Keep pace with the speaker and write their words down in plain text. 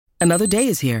Another day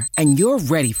is here, and you're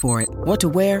ready for it. What to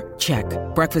wear? Check.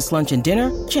 Breakfast, lunch, and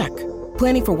dinner? Check.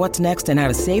 Planning for what's next and how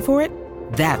to save for it?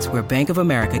 That's where Bank of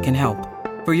America can help.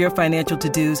 For your financial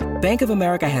to-dos, Bank of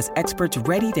America has experts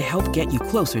ready to help get you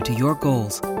closer to your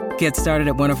goals. Get started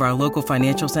at one of our local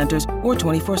financial centers or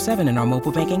 24/7 in our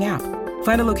mobile banking app.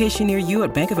 Find a location near you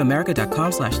at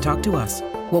bankofamerica.com/talktous.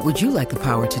 What would you like the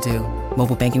power to do?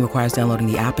 Mobile banking requires downloading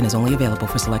the app and is only available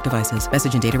for select devices.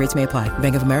 Message and data rates may apply.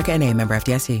 Bank of America N.A., member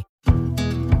FDIC.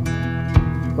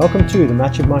 Welcome to the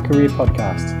Match of My Career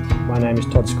podcast. My name is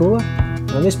Todd Schooler,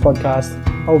 and on this podcast,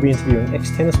 I will be interviewing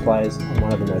ex-tennis players on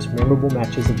one of the most memorable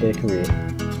matches of their career.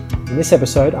 In this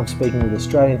episode, I'm speaking with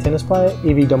Australian tennis player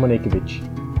Evie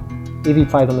Dominkovic. Evie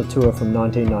played on the tour from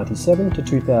 1997 to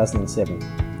 2007.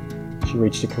 She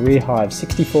reached a career high of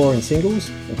 64 in singles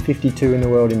and 52 in the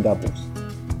world in doubles.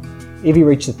 Evie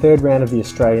reached the third round of the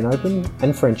Australian Open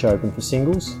and French Open for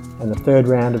singles and the third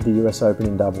round of the US Open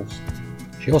in doubles.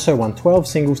 She also won 12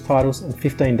 singles titles and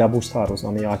 15 doubles titles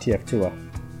on the ITF Tour.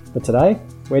 But today,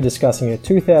 we're discussing her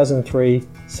 2003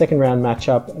 second round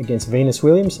matchup against Venus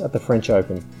Williams at the French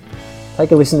Open. Take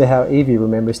a listen to how Evie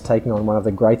remembers taking on one of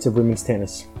the greats of women's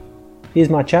tennis. Here's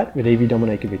my chat with Evie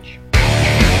Dominkovic.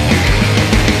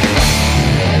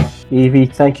 Evie,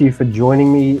 thank you for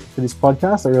joining me for this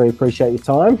podcast. I really appreciate your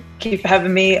time. Thank you for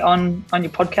having me on your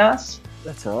podcast.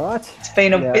 That's all right.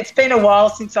 It's been a while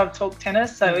since I've talked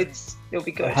tennis, so it'll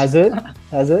be good. Has it?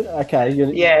 Okay.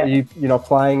 You're not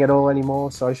playing at all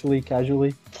anymore, socially,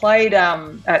 casually? Played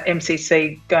at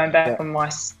MCC going back when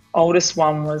my oldest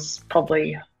one was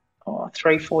probably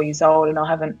 3-4 years old, and I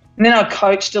haven't. And then I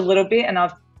coached a little bit, and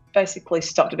I've basically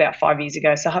stopped about 5 years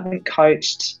ago, so I haven't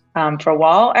coached for a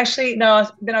while. Actually, no.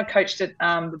 Then I coached at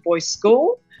the boys'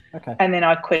 school, and then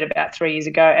I quit about 3 years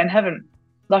ago, and haven't.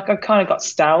 I kind of got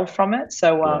stale from it.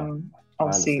 So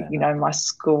obviously, my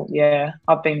school. Yeah,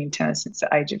 I've been in tennis since the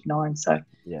age of 9, so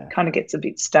kind of gets a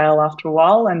bit stale after a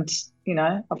while. And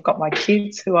I've got my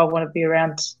kids who I want to be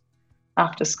around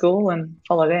after school and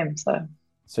follow them.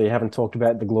 So you haven't talked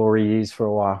about the glory years for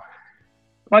a while.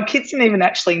 My kids didn't even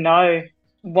actually know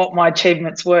what my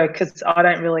achievements were because I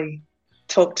don't really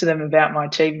talk to them about my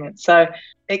achievements. So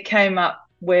it came up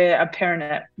where a parent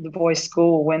at the boys'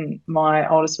 school, when my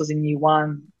oldest was in year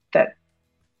 1, that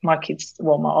my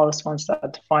oldest one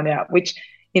started to find out, which,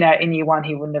 in year 1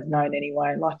 he wouldn't have known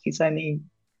anyway, like he's only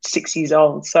 6 years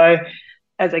old. So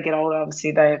as they get older,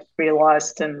 obviously they've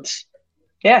realised, and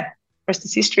rest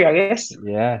is history, I guess.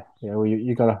 Yeah. Well,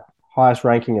 you got a highest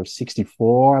ranking of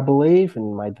 64, I believe,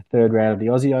 and made the third round of the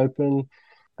Aussie Open.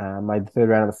 Made the third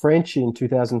round of the French in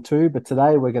 2002, but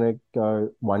today we're going to go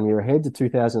 1 year ahead to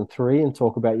 2003 and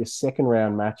talk about your second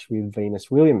round match with Venus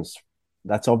Williams.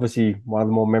 That's obviously one of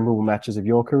the more memorable matches of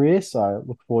your career, so I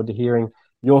look forward to hearing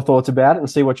your thoughts about it and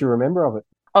see what you remember of it.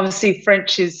 Obviously,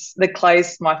 the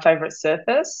clay's my favourite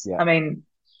surface. Yeah. I mean,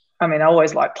 I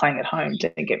always like playing at home,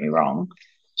 don't get me wrong.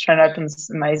 Australian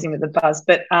Open's amazing with the buzz,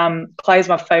 but clay's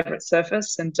my favourite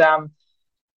surface, and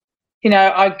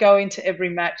I go into every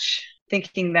match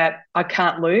thinking that I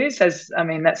can't lose, that's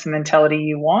the mentality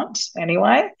you want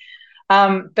anyway.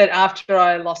 But after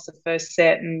I lost the first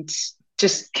set and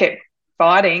just kept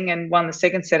fighting and won the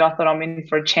second set, I thought I'm in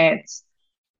for a chance.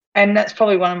 And that's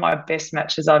probably one of my best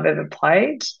matches I've ever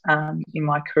played in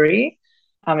my career.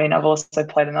 I've also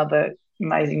played another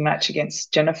amazing match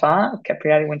against Jennifer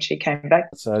Capriati when she came back.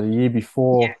 So the year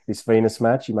before this Venus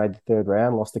match, you made the third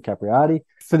round, lost to Capriati.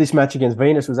 For this match against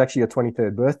Venus was actually your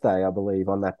 23rd birthday, I believe,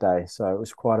 on that day. So it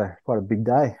was quite a big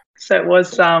day. So it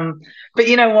was, but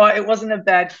you know what? It wasn't a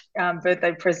bad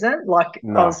birthday present.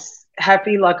 No. I was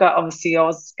happy. I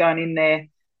was going in there.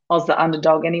 I was the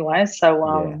underdog anyway.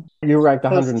 So you were ranked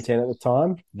 110 at the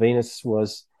time. Venus she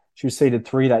was seeded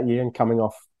 3 that year and coming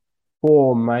off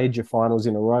 4 major finals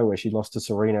in a row where she lost to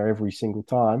Serena every single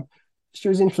time. She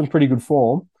was in some pretty good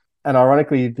form. And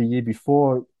ironically, the year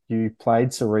before, you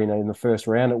played Serena in the first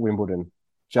round at Wimbledon.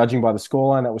 Judging by the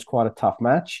scoreline, that was quite a tough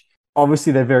match.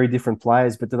 Obviously, they're very different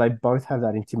players, but do they both have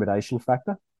that intimidation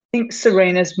factor? I think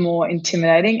Serena's more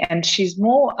intimidating, and she's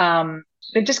more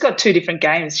they've just got 2 different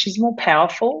games. She's more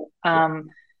powerful.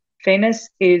 Venus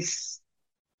she's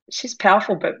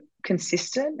powerful but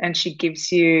consistent, and she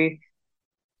gives you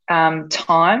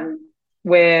time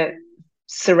where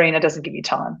Serena doesn't give you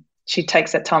time. She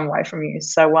takes that time away from you.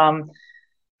 So,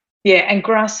 and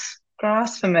grass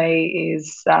for me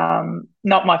is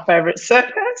not my favourite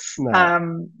surface. No.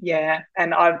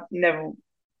 And I never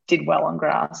did well on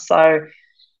grass. So,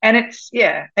 and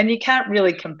and you can't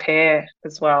really compare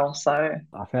as well. So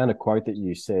I found a quote that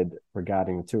you said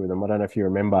regarding the 2 of them. I don't know if you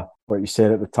remember what you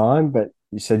said at the time, but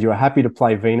You said you were happy to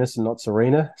play Venus and not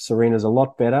Serena. Serena's a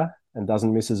lot better and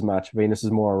doesn't miss as much. Venus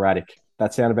is more erratic.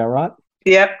 That sound about right?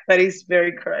 Yep, that is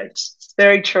very correct.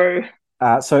 Very true.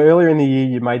 So earlier in the year,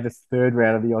 you made the third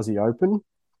round of the Aussie Open.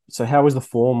 So how was the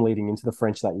form leading into the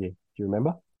French that year? Do you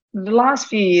remember? The last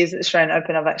few years at Australian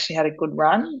Open, I've actually had a good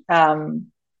run.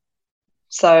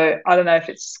 So I don't know if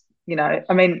it's,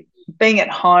 I mean, being at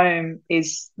home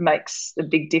makes a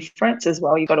big difference as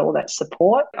well. You've got all that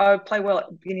support. I play well at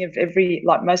the beginning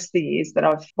of most of the years that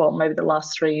maybe the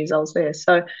last 3 years I was there.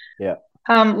 So yeah.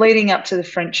 Leading up to the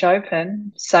French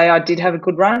Open, say I did have a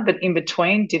good run, but in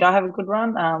between, did I have a good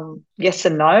run? Yes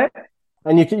and no.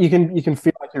 And you can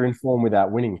feel like you're in form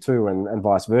without winning too, and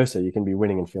vice versa. You can be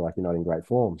winning and feel like you're not in great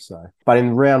form. So, but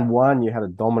in round one, you had a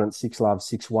dominant 6-love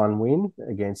 6-1 win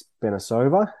against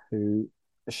Benesova, who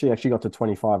she actually got to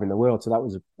 25 in the world. So that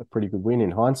was a pretty good win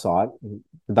in hindsight. Did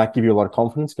that give you a lot of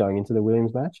confidence going into the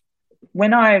Williams match?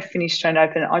 When I finished Australian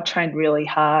Open, I trained really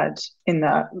hard in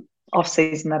the off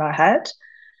season that I had.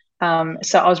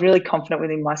 So I was really confident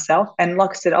within myself. And like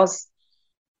I said,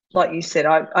 like you said,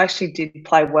 I actually did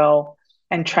play well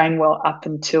and train well up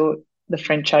until the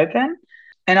French Open.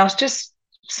 And I was just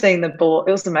seeing the ball.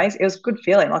 It was amazing. It was a good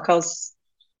feeling.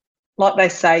 Like they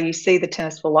say, you see the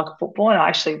tennis ball like a football, and I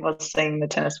actually was seeing the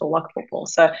tennis ball like a football.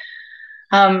 So,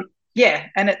 yeah,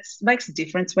 and it makes a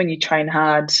difference when you train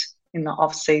hard in the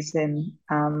off season.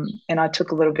 And I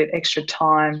took a little bit extra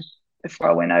time before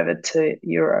I went over to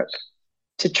Europe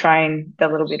to train a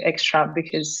little bit extra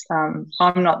because I'm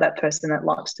not that person that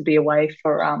likes to be away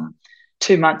for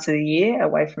 2 months of the year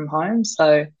away from home.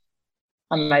 So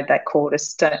I made that call to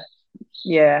stay.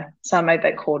 Yeah, so I made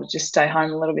that call to just stay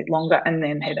home a little bit longer and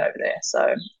then head over there.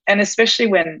 So, and especially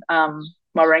when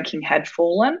my ranking had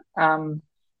fallen.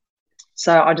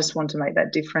 So I just wanted to make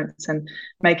that difference and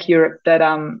make Europe that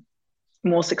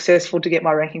more successful to get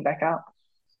my ranking back up.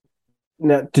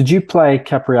 Now, did you play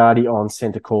Capriati on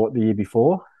centre court the year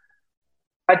before?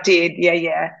 I did,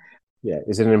 yeah. Yeah,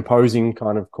 is it an imposing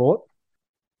kind of court?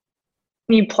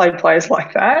 When you play players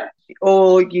like that,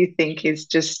 all you think is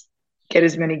just get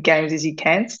as many games as you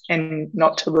can and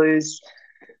not to lose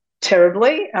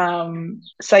terribly.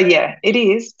 So, yeah, it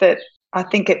is, but I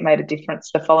think it made a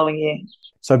difference the following year.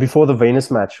 So before the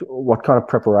Venus match, what kind of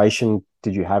preparation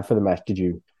did you have for the match? Did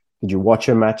you watch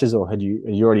her matches, or had you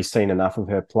already seen enough of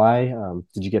her play?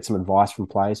 Did you get some advice from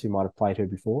players who might have played her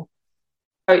before?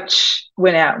 Coach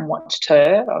went out and watched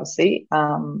her, obviously,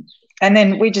 and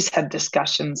then we just had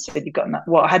discussions. Said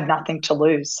I had nothing to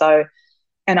lose, so,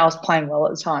 and I was playing well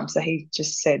at the time, so he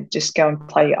just said, just go and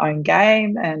play your own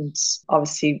game, and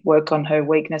obviously work on her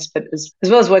weakness. But as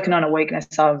well as working on her weakness,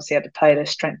 I obviously had to play to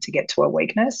strength to get to her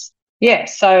weakness. Yeah,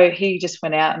 so he just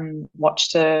went out and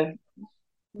watched her.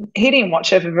 He didn't watch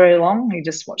her for very long. He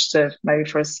just watched her maybe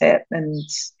for a set and,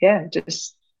 yeah,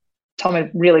 just told me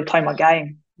to really play my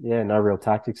game. Yeah, no real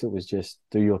tactics. It was just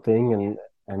do your thing,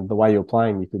 and the way you're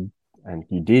playing, you could, and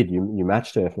you did. You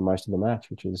matched her for most of the match,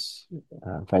 which is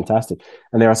fantastic.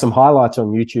 And there are some highlights on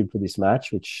YouTube for this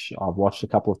match, which I've watched a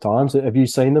couple of times. Have you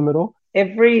seen them at all?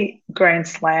 Every Grand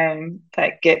Slam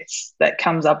that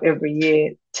comes up every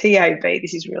year, TAB,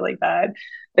 this is really bad,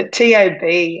 but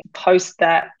TAB posts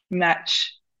that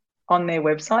match on their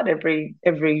website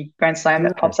every Grand Slam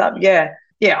that pops up. Yeah,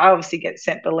 I obviously get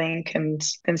sent the link, and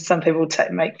some people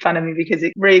make fun of me because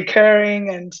it's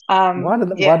reoccurring. And why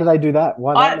do they do that?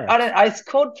 Why I don't. It's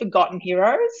called Forgotten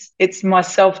Heroes. It's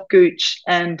myself, Gooch,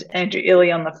 and Andrew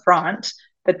Illy on the front,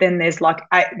 but then there's like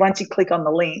 8. Once you click on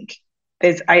the link,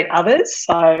 there's 8 others.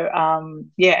 So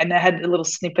yeah, and they had a little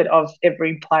snippet of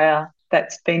every player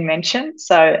that's been mentioned.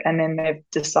 So, and then they've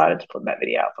decided to put that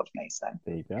video up of me. So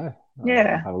there you go.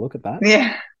 Yeah, have a look at that.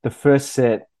 Yeah. The first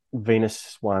set,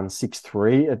 Venus won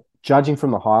 6-3. Judging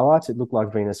from the highlights, it looked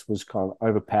like Venus was kind of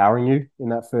overpowering you in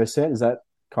that first set. Is that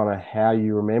kind of how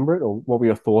you remember it, or what were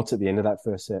your thoughts at the end of that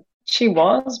first set? She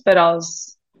was, but I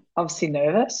was obviously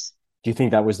nervous. Do you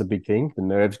think that was the big thing? The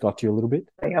nerves got to you a little bit?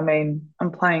 I mean,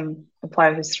 I'm playing a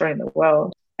player who's 3 in the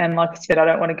world. And like I said, I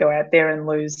don't want to go out there and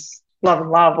lose love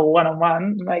and love or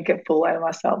one-on-one, make a fool out of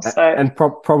myself. So, and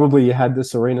probably you had the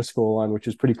Serena scoreline, which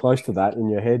was pretty close to that in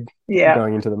your head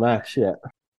going into the match.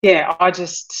 Yeah, I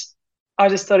just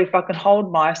thought if I can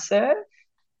hold my serve,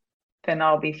 then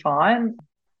I'll be fine,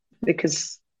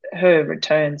 because her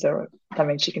returns are, I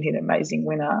mean, she can hit an amazing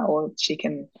winner, or she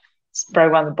can spray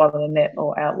one at the bottom of the net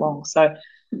or out long. So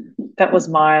that was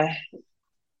my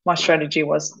strategy,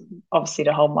 was obviously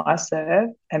to hold my serve.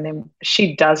 And then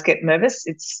she does get nervous.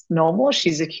 It's normal.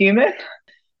 She's a human,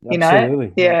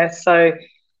 Absolutely. Yeah. So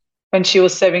when she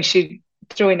was serving, she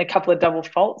threw in a couple of double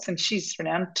faults, and she's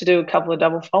renowned to do a couple of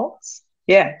double faults.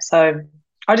 Yeah. So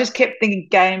I just kept thinking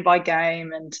game by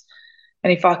game, and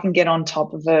if I can get on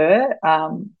top of her,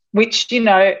 which,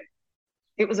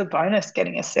 it was a bonus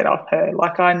getting a set off her.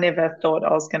 Like, I never thought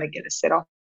I was going to get a set off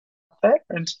her,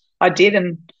 and I did,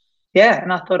 and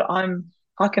and I thought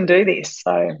I can do this.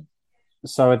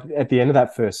 So at the end of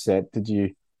that first set,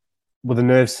 were the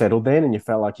nerves settled then, and you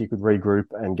felt like you could regroup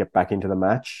and get back into the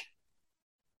match?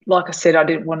 Like I said,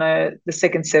 the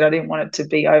second set, I didn't want it to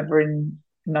be over in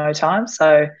no time.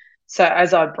 So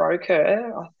as I broke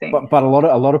her, I think. But a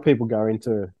lot of people go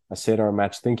into a set or a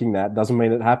match thinking that doesn't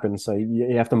mean it happens. So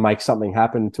you have to make something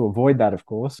happen to avoid that, of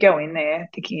course. Go in there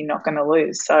thinking you're not going to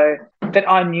lose. So, but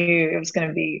I knew it was going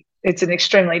to be. It's an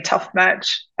extremely tough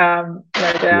match, no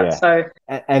doubt. Yeah. So,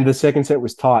 and the second set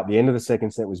was tight. The end of the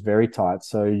second set was very tight.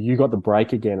 So you got the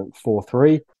break again at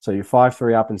 4-3. So you're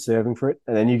 5-3 up and serving for it,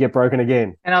 and then you get broken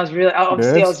again. And I was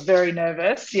very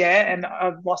nervous. Yeah, and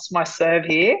I lost my serve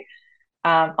here.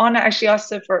 No, actually, I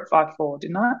served for it 5-4,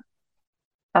 didn't I?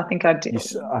 I think I did.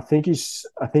 I think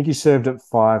you served at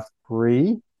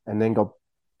 5-3 and then got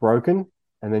broken,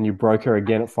 and then you broke her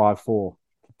again at 5-4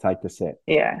 to take the set.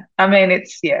 Yeah, I mean,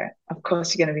 of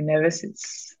course you're going to be nervous.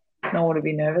 It's normal to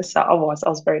be nervous. I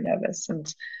was very nervous,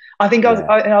 and I think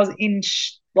I was in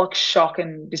shock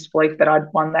and disbelief that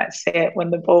I'd won that set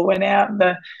when the ball went out in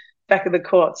the back of the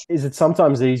courts. Is it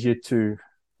sometimes easier to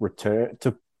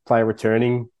play a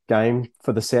returning game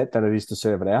for the set than it is to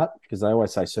serve it out? Because they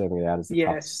always say serving it out is the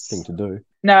toughest thing to do.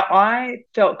 No, I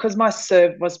felt, because my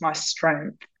serve was my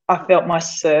strength, I felt my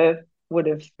serve would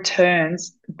have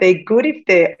returns. They're good if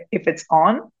it's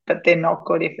on, but they're not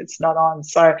good if it's not on.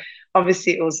 So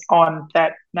obviously it was on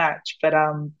that match, but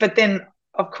then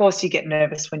of course you get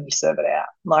nervous when you serve it out.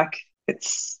 Like,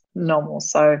 it's normal.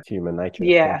 So human nature.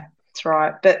 Yeah. That's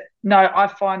right. But no, I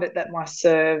find it that my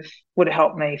serve would have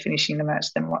helped me finishing the match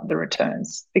than the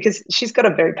returns, because she's got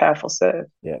a very powerful serve.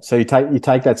 Yeah. So you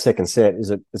take that second set.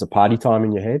 Is it party time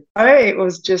in your head? Oh, it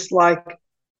was just like,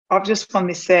 I've just won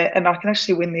this set and I can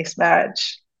actually win this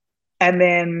match. And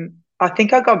then I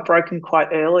think I got broken quite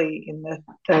early in the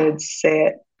third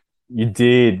set. You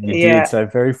did. You did. So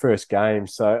very first game.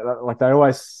 So like they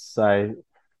always say,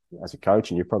 as a coach,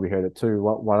 and you've probably heard it too,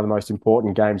 one of the most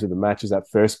important games of the match is that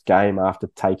first game after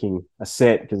taking a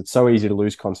set, because it's so easy to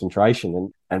lose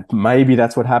concentration. And maybe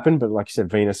that's what happened, but like you said,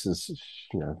 Venus is,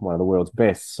 one of the world's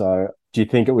best. So do you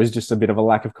think it was just a bit of a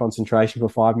lack of concentration for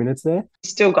 5 minutes there? You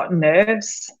still got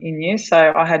nerves in you.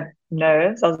 So I had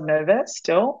nerves. I was nervous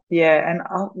still. Yeah, and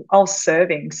I was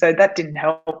serving, so that didn't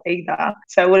help either.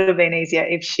 So it would have been easier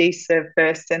if she served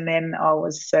first and then I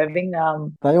was serving.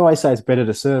 They always say it's better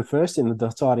to serve first in the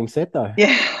deciding set, though.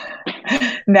 Yeah.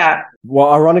 No.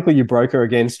 Well, ironically, you broke her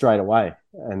again straight away.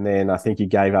 And then I think you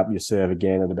gave up your serve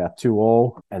again at about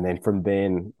 2-all. And then from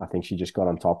then, I think she just got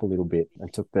on top a little bit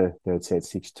and took the third set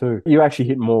 6-2. You actually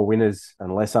hit more winners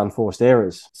and less unforced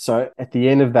errors. So at the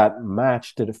end of that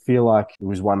match, did it feel like it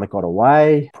was one that got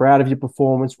away? Proud of your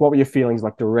performance? What were your feelings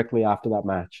like directly after that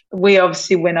match? We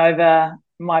obviously went over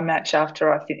my match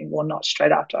after I finished, well, not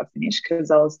straight after I finished,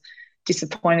 because I was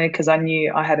disappointed because I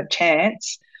knew I had a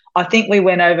chance. I think we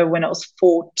went over when it was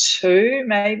 4-2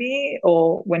 maybe,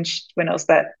 or when it was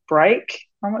that break.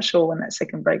 I'm not sure when that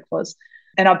second break was.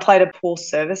 And I played a poor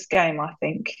service game, I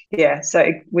think. Yeah, so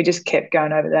we just kept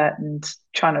going over that and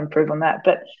trying to improve on that.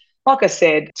 But like I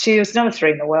said, she was number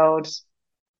 3 in the world.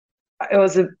 It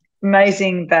was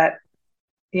amazing that,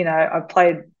 I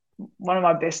played one of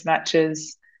my best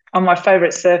matches on my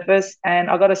favourite surface and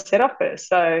I got a set off her.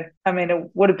 So, I mean, it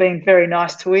would have been very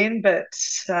nice to win, but,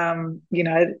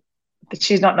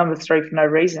 she's not number 3 for no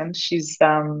reason. She's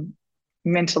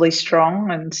mentally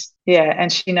strong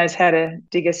and she knows how to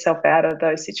dig herself out of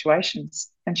those situations,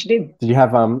 and she did. Did you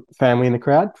have family in the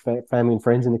crowd, family and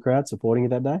friends in the crowd supporting you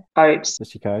that day? Coach.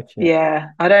 Just your coach? Yeah.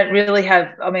 I don't really have,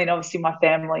 obviously my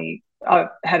family, I've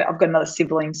got another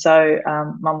sibling, so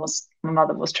my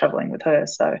mother was travelling with her.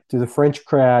 So, do the French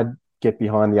crowd get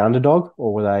behind the underdog,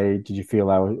 or did you feel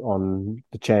they were on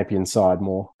the champion side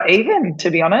more? Even, to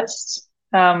be honest.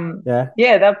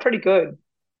 They're pretty good.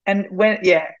 And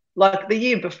like the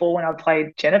year before when I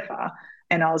played Jennifer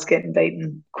and I was getting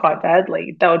beaten quite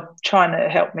badly, they were trying to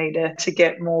help me to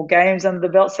get more games under the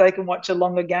belt so they can watch a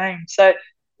longer game. So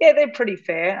yeah, they're pretty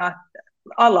fair.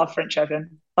 I love French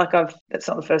Open. Like that's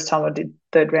not the first time I did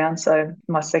third round, so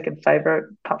my second favourite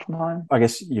apart from home. I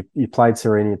guess you played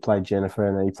Serena, you played Jennifer,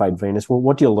 and then you played Venus. Well,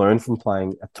 what do you learn from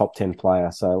playing a top 10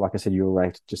 player? So like I said, you were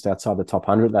ranked just outside the top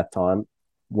 100 at that time.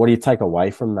 what do you take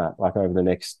away from that, like over the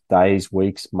next days,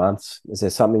 weeks, months? Is there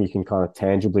something you can kind of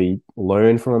tangibly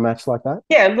learn from a match like that?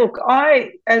 Yeah, look,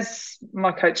 as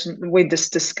my coach, we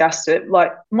just discussed it,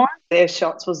 like their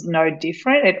shots was no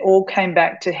different. It all came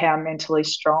back to how mentally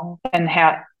strong and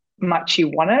how much you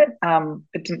want it.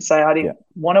 It didn't say I didn't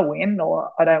want to win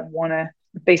or I don't want to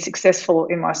be successful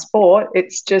in my sport.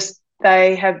 It's just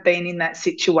they have been in that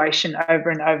situation over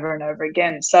and over and over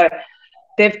again. So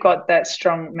they've got that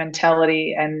strong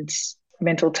mentality and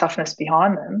mental toughness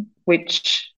behind them,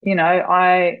 which, you know,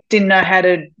 I didn't know how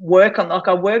to work on. Like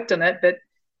I worked on it, but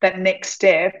that next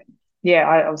step,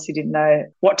 I obviously didn't know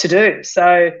what to do.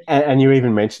 So, and you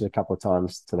even mentioned a couple of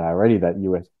times today already that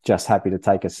you were just happy to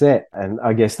take a set. And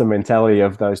I guess the mentality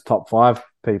of those top 5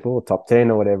 people, or top 10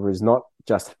 or whatever, is not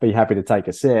just be happy to take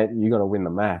a set. You got to win the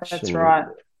match. That's right.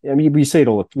 I mean, we see it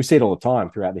all the time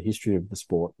throughout the history of the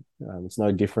sport. It's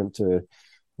no different to,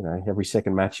 you know, every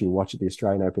second match you watch at the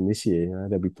Australian Open this year. You know,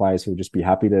 there'll be players who will just be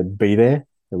happy to be there.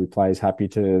 There'll be players happy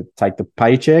to take the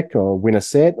paycheck or win a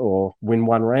set or win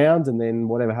one round, and then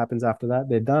whatever happens after that,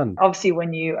 they're done. Obviously,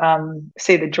 when you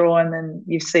see the draw and then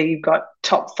you see you've got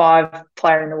top 5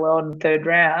 player in the world in the 3rd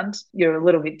round, you're a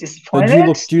little bit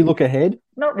disappointed. So do you look ahead?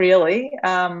 Not really,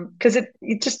 because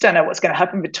you just don't know what's going to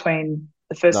happen between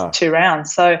the first 2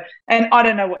 rounds. So, and I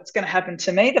don't know what's going to happen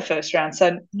to me the first round.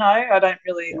 So, no, I don't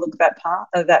really look that far.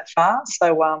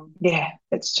 So,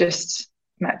 it's just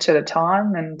match at a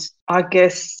time. And I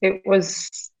guess it was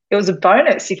a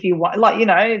bonus if you want, like, you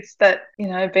know, it's that, you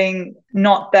know, being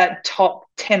not that top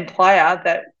 10 player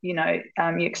that, you know,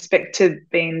 you expect to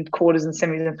be in quarters and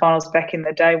semis and finals back in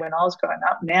the day when I was growing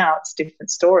up. Now it's a different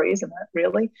story, isn't it,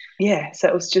 really? Yeah, so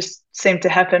it was just seemed to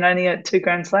happen only at 2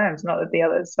 Grand Slams, not at the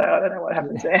others. So I don't know what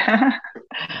happens there.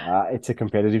 It's a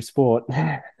competitive sport.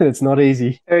 It's not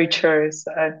easy. Very true.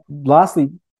 So, lastly,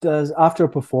 after a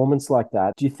performance like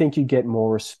that, do you think you get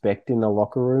more respect in the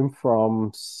locker room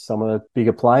from some of the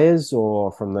bigger players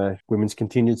or from the women's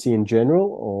contingency in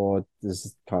general, or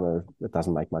it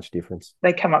doesn't make much difference?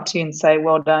 They come up to you and say,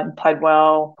 well done, played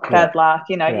well, bad luck,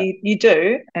 you know, you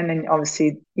do. And then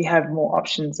obviously you have more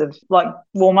options of like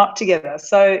warm up together.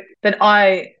 So, but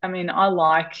I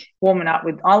like warming up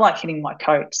I like hitting my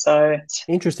coach. So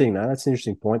interesting, though. That's an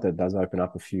interesting point. That does open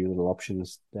up a few little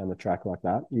options down the track like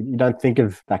that. You don't think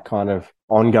of that kind of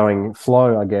ongoing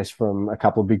flow, I guess, from a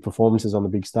couple of big performances on the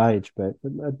big stage, but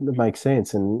it makes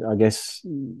sense. And I guess,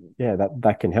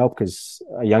 that can help because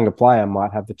a younger player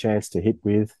might have the chance to hit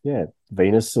with,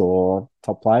 Venus or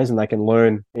top players, and they can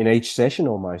learn in each session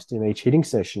almost, in each hitting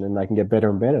session, and they can get better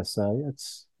and better. So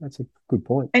that's a good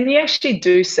point. And you actually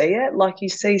do see it. Like you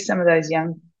see some of those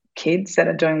young kids that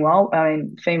are doing well, I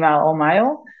mean, female or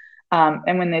male,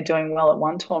 and when they're doing well at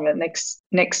one tournament,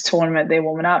 next tournament they're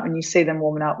warming up, and you see them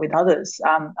warming up with others,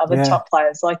 other top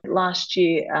players. Like last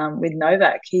year with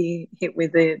Novak, he hit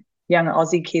with a young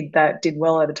Aussie kid that did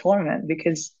well at a tournament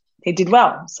because he did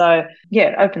well. So,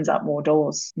 it opens up more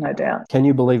doors, no doubt. Can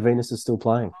you believe Venus is still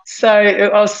playing? So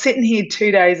I was sitting here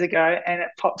 2 days ago and it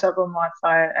popped up on my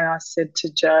phone and I said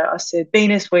to Joe,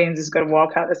 Venus Williams has got a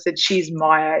wild card. I said, she's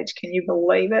my age. Can you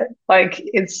believe it? Like,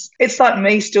 it's like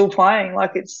me still playing.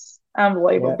 Like, it's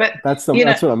unbelievable. Yeah, but that's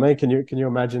what I mean. Can you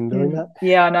imagine doing that?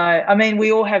 Yeah, I know. I mean,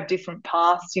 we all have different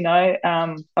paths, you know.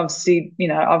 Obviously, you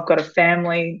know, I've got a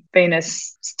family.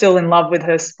 Venus still in love with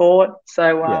her sport,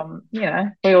 so you know,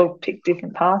 we all pick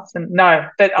different paths. And I'm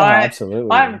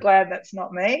glad that's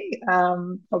not me.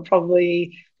 I'll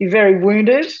probably be very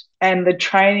wounded, and the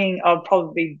training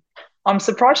I'm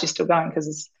surprised she's still going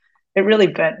because it really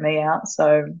burnt me out.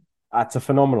 So. It's a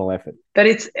phenomenal effort. But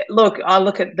I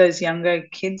look at those younger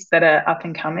kids that are up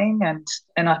and coming and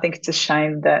I think it's a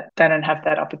shame that they don't have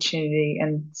that opportunity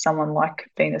and someone like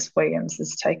Venus Williams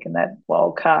has taken that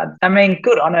wild card. I mean,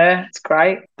 good on her. It's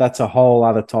great. That's a whole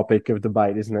other topic of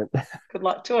debate, isn't it? Good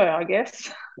luck to her, I guess.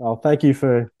 Well, thank you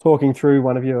for talking through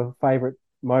one of your favourite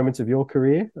moments of your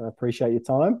career. I appreciate your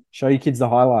time. Show your kids the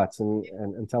highlights and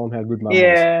tell them how good Mum was.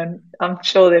 Yeah, I'm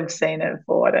sure they've seen it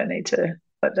before. I don't need to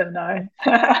let them know.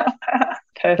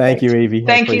 Perfect. Thank you, Evie.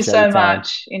 Thank you so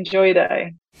much. Enjoy your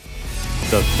day.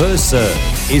 The First Serve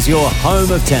is your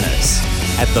home of tennis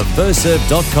at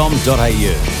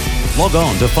thefirstserve.com.au. Log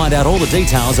on to find out all the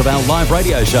details of our live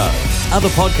radio show, other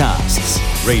podcasts,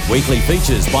 read weekly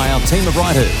features by our team of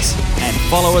writers, and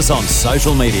follow us on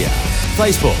social media,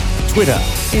 Facebook, Twitter,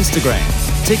 Instagram,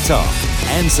 TikTok,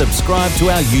 and subscribe to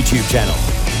our YouTube channel.